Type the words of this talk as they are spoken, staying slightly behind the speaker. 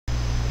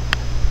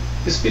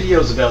This video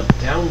is about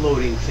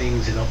downloading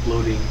things and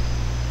uploading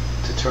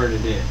to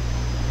TurnItIn.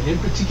 And in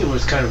particular,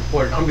 it's kind of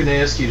important. I'm going to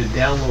ask you to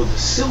download the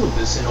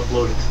syllabus and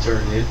upload it to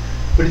TurnItIn,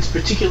 but it's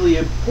particularly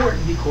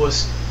important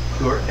because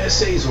your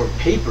essays or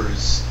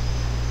papers,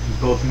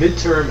 both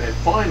midterm and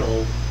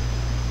final,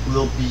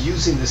 will be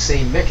using the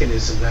same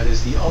mechanism, that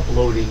is the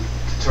uploading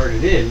to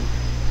TurnItIn,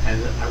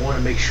 and I want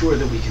to make sure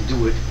that we can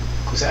do it,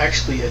 because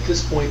actually at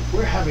this point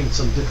we're having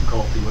some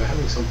difficulty, we're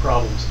having some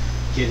problems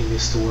getting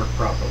this to work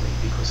properly,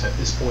 because at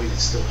this point it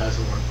still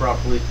hasn't worked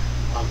properly.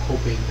 I'm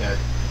hoping that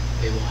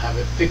they will have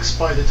it fixed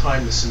by the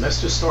time the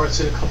semester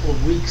starts in a couple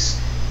of weeks,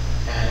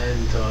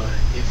 and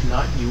if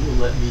not, you will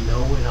let me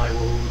know and I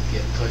will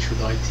get in touch with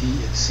IT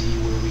and see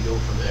where we go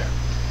from there.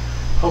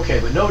 Okay,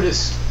 but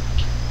notice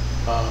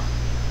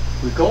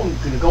we're going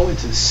to go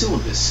into the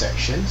syllabus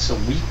section. So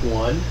week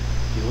 1,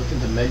 if you look at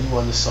the menu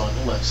on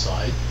the left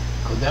side,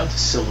 go down to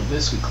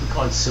syllabus, we click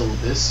on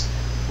syllabus,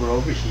 we're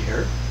over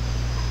here.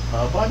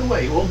 By the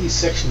way, all these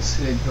sections,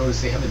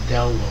 notice they have a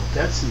download.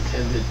 That's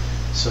intended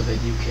so that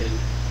you can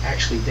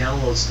actually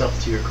download stuff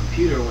to your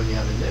computer when you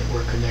have a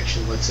network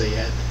connection, let's say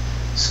at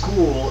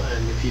school,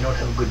 and if you don't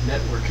have a good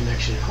network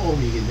connection at home,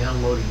 you can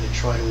download it and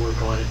try to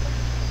work on it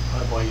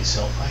by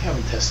yourself. I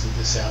haven't tested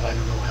this out. I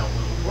don't know how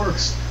well it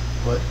works,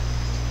 but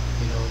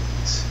you know,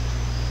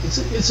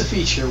 it's a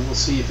feature. We'll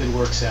see if it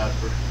works out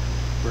for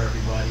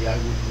everybody. I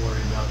wouldn't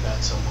worry about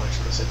that so much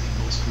because I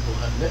think most people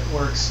have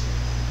networks,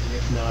 and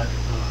if not,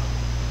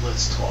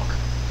 let's talk.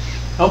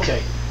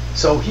 Okay,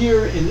 so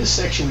here in this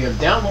section we have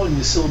downloading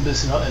the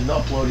syllabus and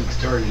uploading to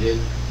TurnItIn.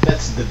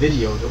 That's the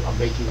video that I'm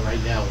making right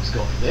now is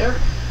going there.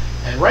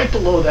 And right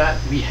below that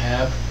we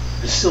have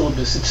the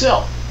syllabus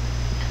itself.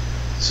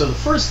 So the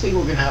first thing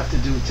we're going to have to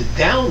do to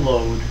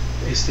download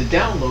is to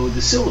download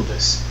the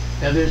syllabus.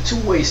 Now there are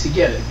two ways to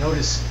get it.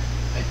 Notice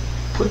I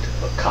put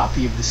a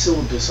copy of the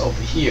syllabus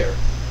over here,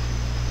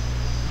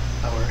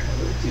 or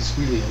it's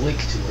really a link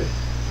to it,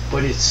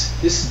 but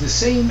this is the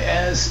same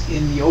as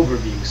in the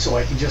overview. So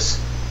I can just,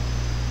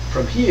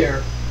 from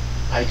here,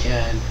 I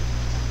can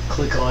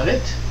click on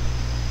it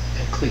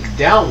and click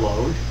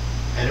download,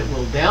 and it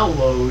will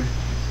download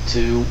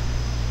to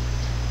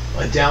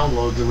a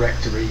download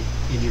directory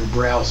in your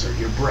browser.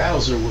 Your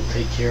browser will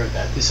take care of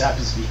that. This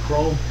happens to be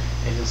Chrome,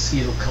 and you'll see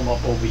it'll come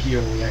up over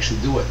here when we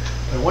actually do it.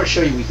 But I want to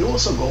show you we can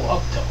also go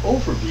up to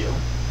overview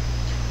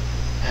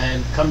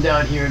and come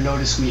down here and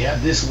notice we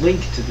have this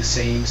link to the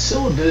same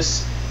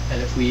syllabus,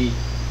 and if we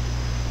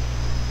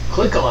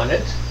click on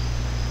it,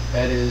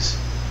 that is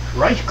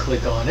right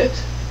click on it,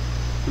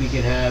 we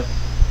can have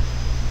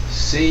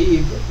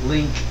save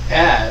link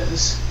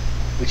as,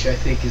 which I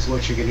think is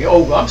what you're going to,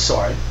 oh I'm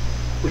sorry,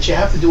 what you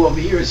have to do over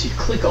here is you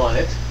click on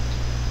it,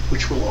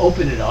 which will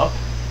open it up,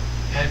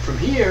 and from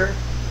here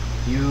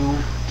you,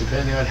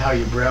 depending on how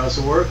your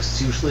browser works,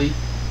 it's usually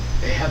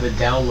they have a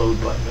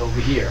download button over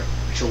here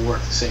which will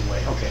work the same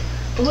way. Okay,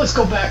 but let's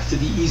go back to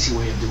the easy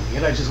way of doing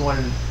it. I just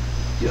wanted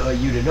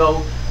you to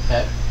know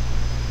that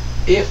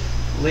if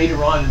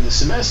later on in the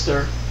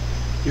semester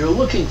you're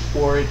looking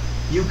for it,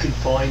 you can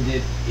find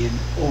it in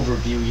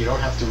overview. You don't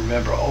have to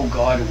remember, oh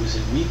God, it was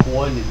in week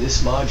 1 in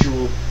this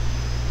module.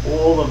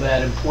 All of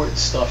that important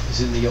stuff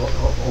is in the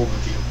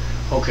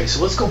overview. Okay,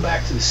 so let's go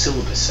back to the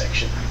syllabus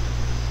section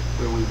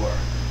where we were.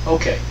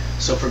 Okay,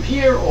 so from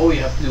here all we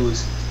have to do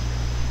is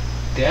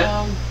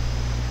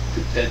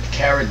put that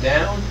caret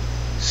down,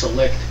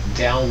 select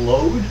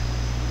download,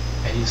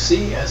 and you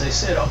see, as I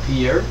said up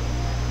here,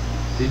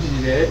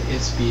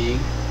 it's being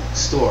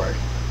stored.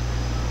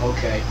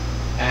 Okay,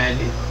 and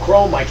in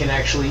Chrome I can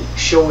actually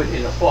show it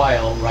in a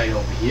file right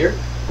over here,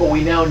 but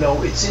we now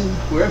know it's in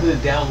wherever the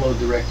download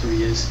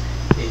directory is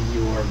in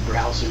your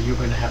browser. You're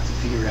going to have to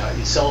figure it out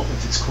yourself.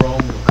 If it's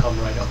Chrome, it'll come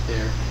right up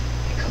there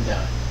and come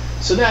down.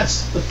 So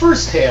that's the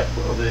first half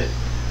of it,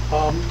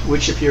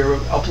 which if you're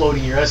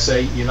uploading your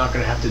essay, you're not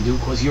going to have to do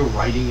because you're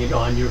writing it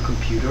on your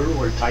computer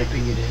or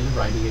typing it in,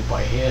 writing it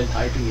by hand,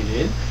 typing it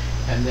in,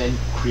 and then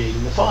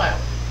creating the file.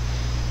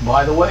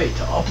 By the way,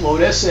 to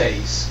upload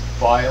essays,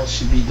 files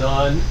should be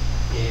done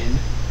in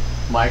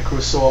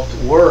Microsoft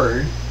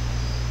Word.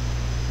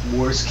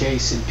 Worst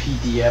case in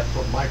PDF,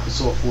 but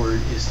Microsoft Word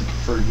is the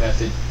preferred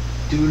method.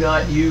 Do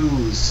not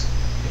use,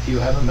 if you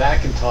have a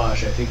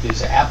Macintosh, I think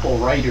there's Apple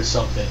Write or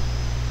something.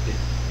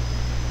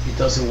 It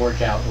doesn't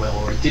work out well,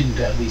 or it didn't,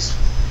 at least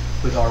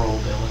with our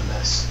old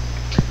LMS.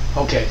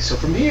 Okay, so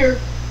from here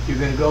you're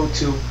going to go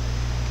to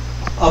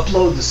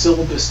upload the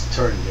syllabus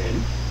to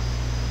TurnItIn.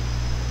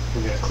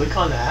 We're going to click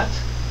on that,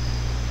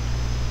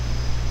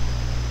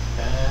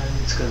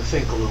 and it's going to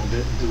think a little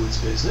bit and do its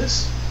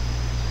business,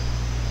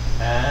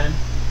 and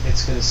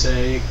it's going to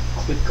say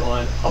click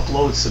on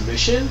upload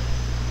submission,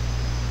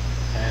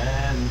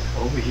 and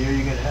over here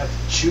you're going to have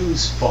to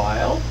choose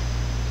file,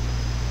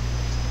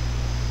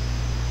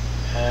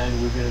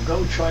 and we're going to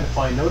go try to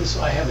find, notice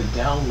I have a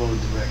download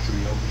directory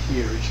over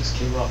here. It just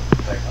came up. In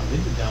fact, I'm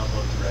in the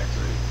download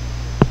directory,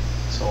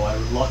 so I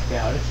lucked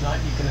out. If not,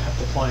 you're going to have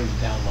to find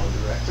the download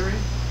directory,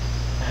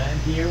 and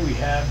here we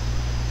have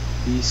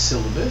the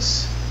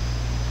syllabus,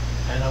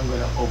 and I'm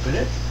going to open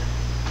it,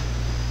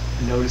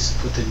 And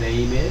notice put the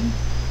name in.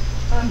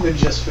 I'm going to,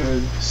 just for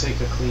the sake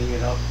of cleaning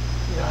it up,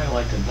 I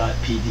like the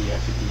 .pdf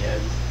at the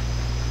end.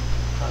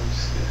 I'm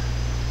just going to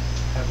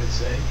have it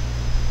say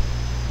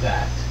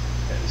that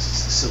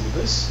is the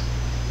syllabus.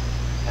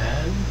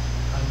 And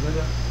I'm going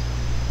to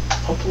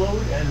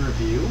upload and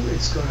review.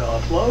 It's going to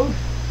upload.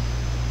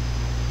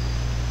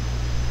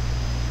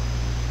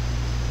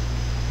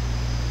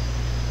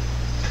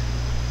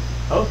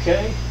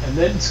 Okay, and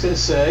then it's going to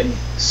say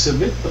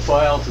submit the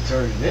file to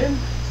TurnItIn.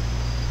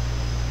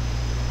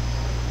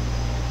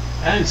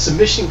 And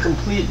submission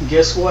complete, and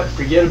guess what?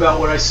 Forget about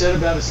what I said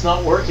about it's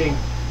not working.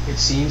 It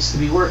seems to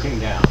be working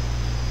now.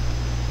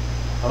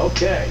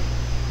 Okay,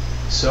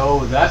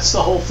 so that's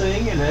the whole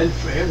thing, and then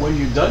when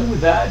you're done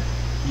with that,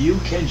 you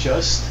can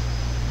just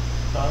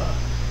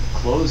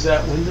close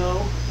that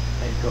window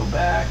and go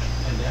back,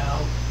 and now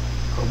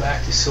go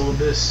back to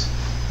syllabus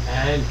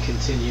and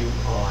continue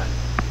on.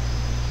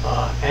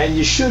 And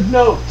you should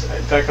note,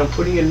 in fact, I'm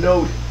putting a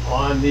note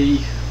on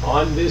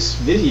this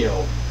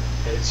video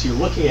as you're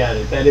looking at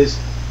it, that is,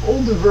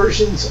 older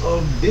versions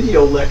of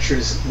video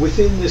lectures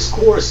within this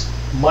course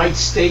might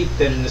state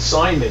that an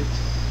assignment,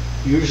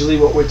 usually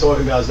what we're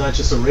talking about is not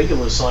just a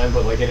regular assignment,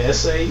 but like an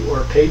essay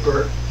or a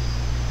paper,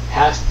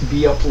 has to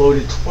be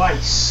uploaded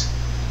twice.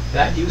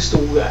 I used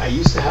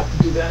to have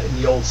to do that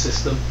in the old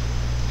system.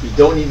 We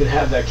don't even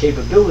have that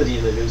capability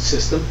in the new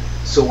system,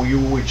 so you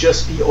would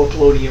just be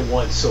uploading it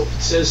once. So if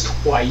it says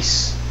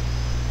twice,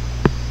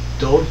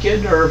 don't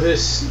get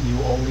nervous. You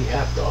only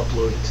have to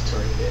upload it to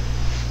TurnItIn.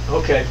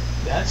 Okay,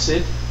 that's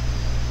it.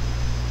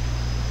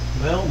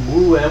 Well,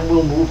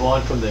 we'll move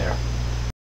on from there.